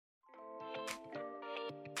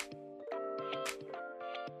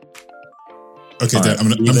Okay, Dan, I'm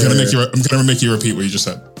gonna make you repeat what you just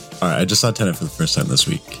said. All right, I just saw Tenet for the first time this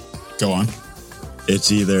week. Go on.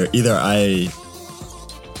 It's either I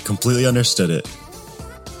completely understood it,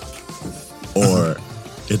 or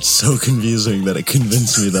it's so confusing that it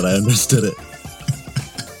convinced me that I understood it.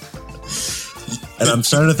 And I'm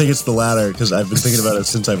starting to think it's the latter because I've been thinking about it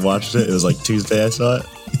since I've watched it. It was like Tuesday I saw it.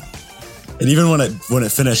 And even when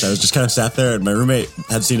it finished, I was just kind of sat there, and my roommate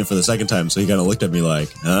had seen it for the second time, so he kind of looked at me like,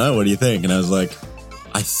 "Huh? What do you think?" And I was like,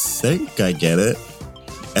 "I think I get it."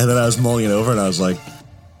 And then I was mulling it over, and I was like,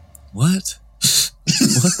 "What?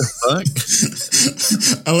 What the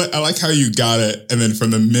fuck?" I like how you got it, and then from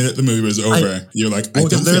the minute the movie was over, you're like, "I don't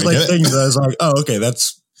think there's I get things it." that I was like, "Oh, okay,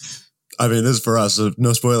 that's." I mean, this is for us, so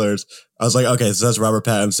no spoilers. I was like, okay, so that's Robert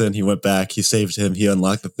Pattinson. He went back, he saved him, he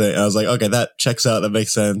unlocked the thing. I was like, okay, that checks out. That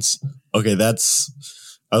makes sense. Okay,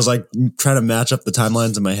 I was like trying to match up the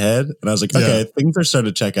timelines in my head. And I was like, okay, things are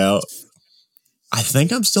starting to check out. I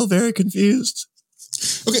think I'm still very confused.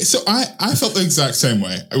 Okay, so I felt the exact same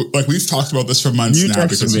way. Like, we've talked about this for months now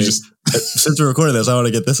because me. Since we're recording this, I want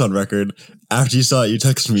to get this on record. After you saw it, you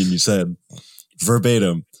texted me and you said,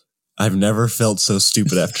 verbatim, "I've never felt so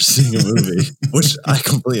stupid after seeing a movie," which I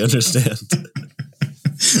completely understand.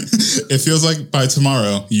 It feels like by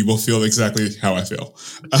tomorrow you will feel exactly how I feel,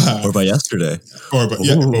 or by yesterday,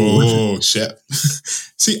 Oh shit!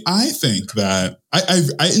 See, I think that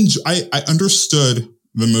I understood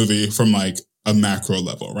the movie from like a macro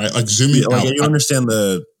level, right? Like zooming out. You understand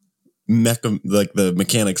the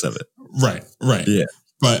mechanics of it, right? Yeah,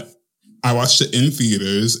 but I watched it in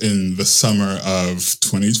theaters in the summer of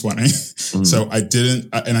 2020. So I didn't,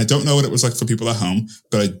 and I don't know what it was like for people at home,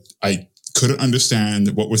 but I couldn't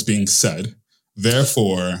understand what was being said.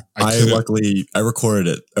 Therefore, I recorded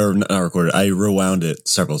it, or not recorded. I rewound it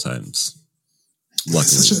several times.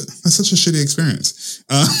 Luckily, that's such a shitty experience.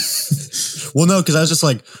 Well, no, because I was just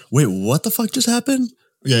like, wait, what the fuck just happened?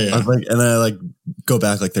 Yeah. I was like, and then I go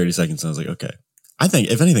back 30 seconds, and I was like, okay. I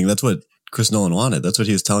think if anything, that's what Chris Nolan wanted. That's what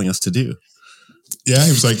he was telling us to do. Yeah,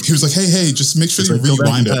 he was like, hey, just make sure you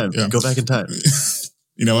rewind it. Yeah. Go back in time.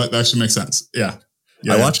 You know what? That actually makes sense. Yeah.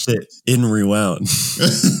 I watched it in rewound.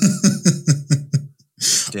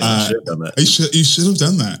 Damn, I should have done that. You should have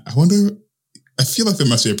done that. I feel like there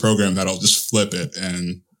must be a program that'll just flip it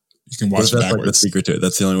and you can watch it backwards. Like the secret to it.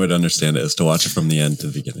 That's the only way to understand it, is to watch it from the end to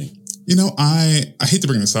the beginning. You know, I hate to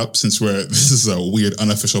bring this up since this is a weird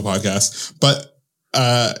unofficial podcast, but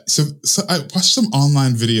so I watched some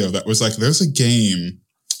online video that was like, there's a game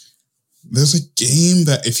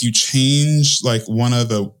that if you change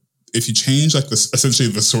essentially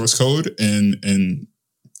the source code in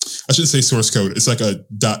I shouldn't say source code, it's like a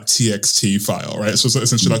 .txt file, right? So it's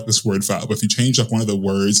essentially like this word file, but if you change up one of the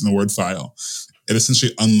words in the word file, it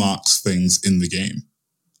essentially unlocks things in the game.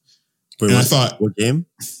 Wait, I thought, what game?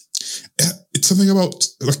 It's something about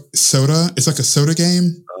like soda. It's like a soda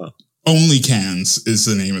game. Oh. Only Cans is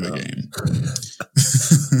the name of the game.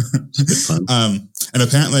 And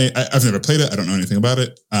apparently, I've never played it. I don't know anything about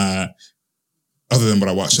it, other than what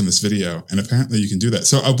I watched in this video. And apparently you can do that.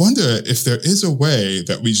 So I wonder if there is a way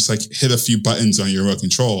that we just like hit a few buttons on your remote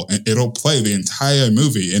control and it'll play the entire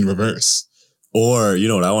movie in reverse. Or, you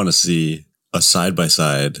know what I want to see? A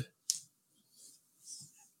side-by-side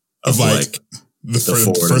of like the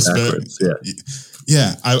first bit.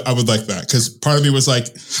 Yeah, I would like that. Because part of me was like,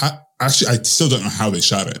 actually, I still don't know how they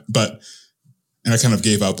shot it, and I kind of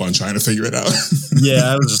gave up on trying to figure it out.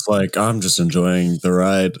 Yeah, I was just like, I'm just enjoying the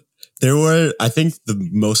ride. I think the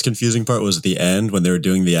most confusing part was at the end when they were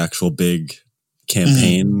doing the actual big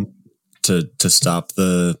campaign to stop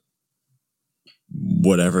the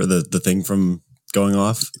thing from going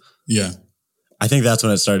off. Yeah. I think that's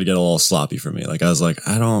when it started to get a little sloppy for me. Like, I was like,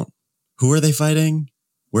 who are they fighting?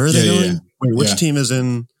 Where are they going? Yeah. Wait, which team is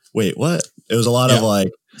in? Wait, what? It was a lot of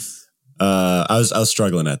like, I was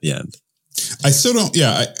struggling at the end. I still don't.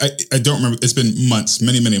 Yeah, I don't remember. It's been months,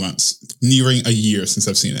 many months, nearing a year since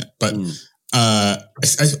I've seen it. But I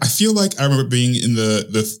feel like I remember being in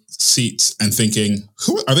the seats and thinking,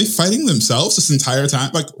 "Who are they fighting themselves this entire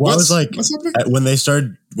time?" Like, I was like, what's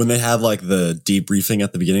happening? When they have like the debriefing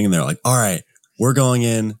at the beginning, and they're like, "All right, we're going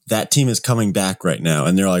in. That team is coming back right now,"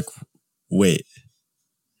 and they're like, "Wait,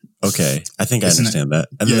 okay, I think I understand that."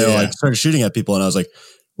 And then they like started shooting at people, and I was like,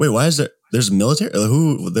 "Wait, why is there's military?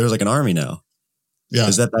 There's like an army now. Yeah.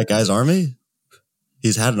 Is that guy's army?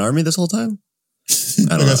 He's had an army this whole time?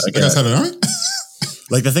 I don't know. That guy's had an army?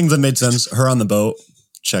 Like the things that made sense. Her on the boat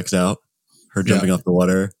checks out. Her jumping off the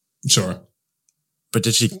water. Sure. But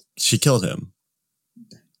did she killed him?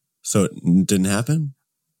 So it didn't happen?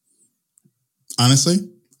 Honestly,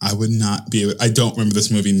 I would not be able. I don't remember this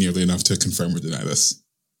movie nearly enough to confirm or deny this.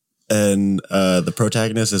 And the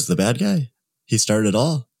protagonist is the bad guy. He started it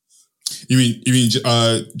all. You mean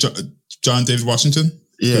John David Washington?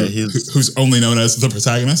 Yeah, who's only known as the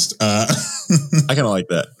protagonist. I kind of like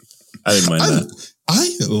that. I didn't mind that. I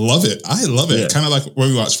love it. Yeah. Kind of like when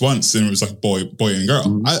we watched once and it was like boy and girl.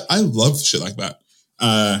 Mm-hmm. I love shit like that.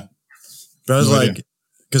 But I was like,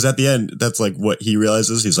 because at the end, that's like what he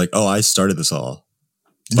realizes. He's like, oh, I started this all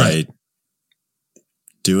by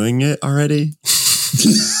doing it already.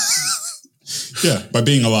 Yeah, by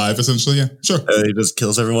being alive, essentially. Yeah, sure. He just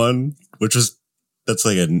kills everyone, that's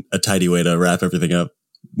like a tidy way to wrap everything up.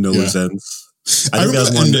 No loose ends. I think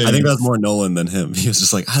that was more Nolan than him. He was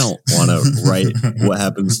just like, I don't want to write what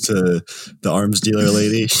happens to the arms dealer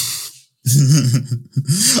lady.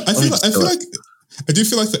 I do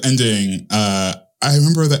feel like the ending. I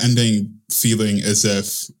remember the ending feeling as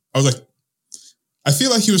if I was like, I feel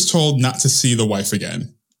like he was told not to see the wife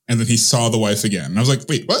again, and then he saw the wife again. And I was like,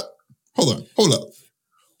 wait, what? Hold up.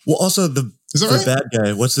 Well, also the right? bad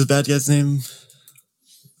guy. What's the bad guy's name?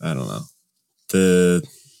 I don't know. The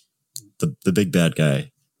big bad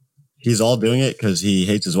guy. He's all doing it because he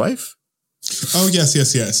hates his wife. Oh, yes. He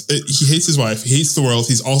hates his wife. He hates the world.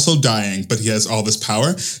 He's also dying, but he has all this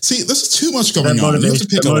power. See, this is too much going on. You have to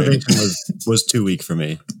pick a lane. was too weak for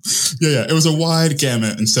me. Yeah. It was a wide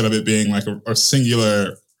gamut instead of it being like a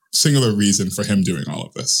singular reason for him doing all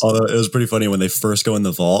of this. Although it was pretty funny when they first go in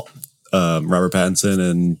the vault, Robert Pattinson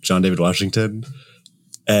and John David Washington,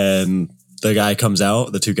 and the guy comes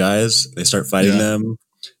out, the two guys, they start fighting them,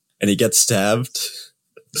 and he gets stabbed.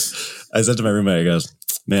 I said to my roommate, I goes,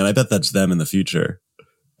 man, I bet that's them in the future.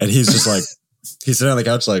 And he's just like, he's sitting on the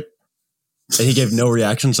couch like, and he gave no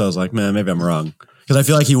reaction. So I was like, man, maybe I'm wrong. Because I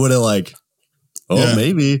feel like he would have like,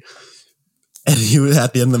 maybe. And he was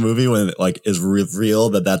at the end of the movie when it like is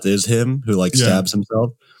revealed that is him who like stabs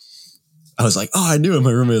himself. I was like, oh, I knew him.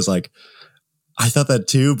 My roommate was like, I thought that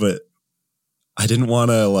too, but I didn't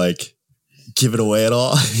want to like give it away at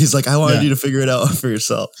all. He's like, I wanted you to figure it out for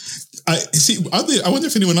yourself. I see. Oddly, I wonder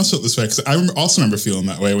if anyone else felt this way, because I also remember feeling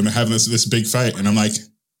that way when they're having this big fight, and I'm like,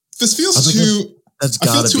 this feels too. That's I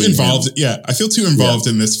feel too involved. Him. Yeah, I feel too involved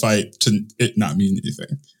in this fight to it not mean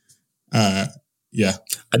anything. Yeah,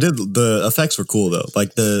 I did. The effects were cool though.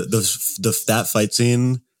 Like that fight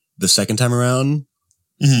scene the second time around,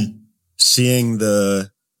 seeing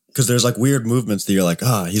because there's like weird movements that you're like,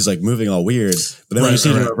 he's like moving all weird, but then when you see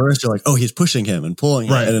it in reverse, you're like, oh, he's pushing him and pulling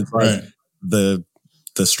him, and it's like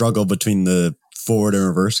the struggle between the forward and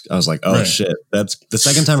reverse. I was like, oh shit, that's the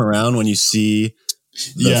second time around when you see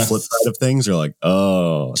the flip side of things, you're like,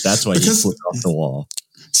 oh, that's why he flipped off the wall.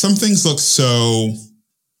 Some things look so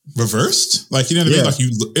reversed, like, you know what I mean?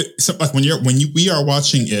 Like when we are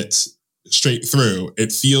watching it straight through,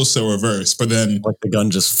 it feels so reversed, but then like the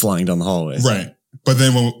gun just flying down the hallway, right? But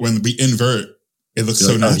then when we invert, it looks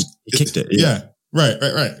so nice. He kicked it. Yeah. Right.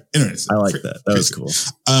 Anyways, I like that. That was cool.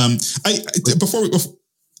 Before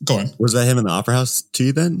go on. Was that him in the Opera House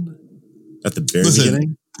too? Then at the very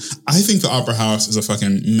beginning, I think the Opera House is a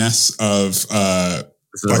fucking mess of.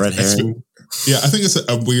 Is it a red herring? Yeah, I think it's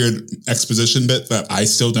a weird exposition bit that I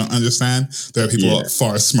still don't understand. There are people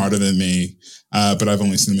far smarter than me, but I've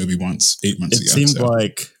only seen the movie once, 8 months ago. It seemed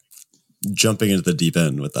like jumping into the deep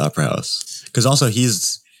end with the Opera House, because also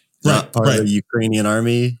he's not part of the Ukrainian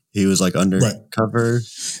army. He was like undercover.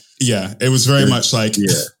 Yeah, it was very much like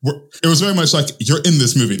it was very much like you're in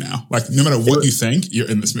this movie now. Like no matter what you think, you're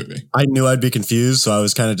in this movie. I knew I'd be confused, so I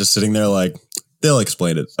was kind of just sitting there like they'll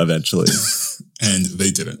explain it eventually, and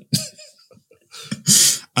they didn't.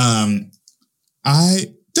 I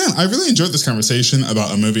really enjoyed this conversation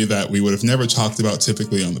about a movie that we would have never talked about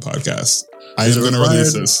typically on the podcast. I'm going to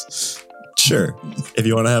release this. Sure. If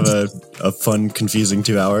you want to have a fun, confusing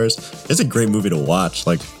 2 hours, it's a great movie to watch.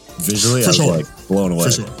 Like visually, I was like blown away.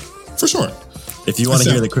 For sure. If you want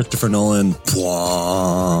to hear the Christopher Nolan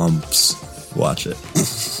pwomps, watch it.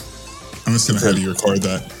 I'm just going to have you record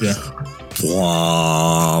that. Yeah.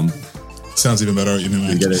 Pwomp. Sounds even better. Do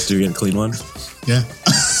you get a clean one? Yeah.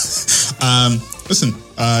 Listen,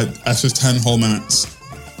 after 10 whole minutes,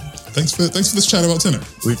 thanks for this chat about Tenet.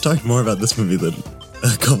 We've talked more about this movie than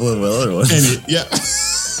a couple of other ones.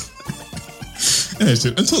 Anyways,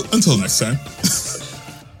 dude, until next time.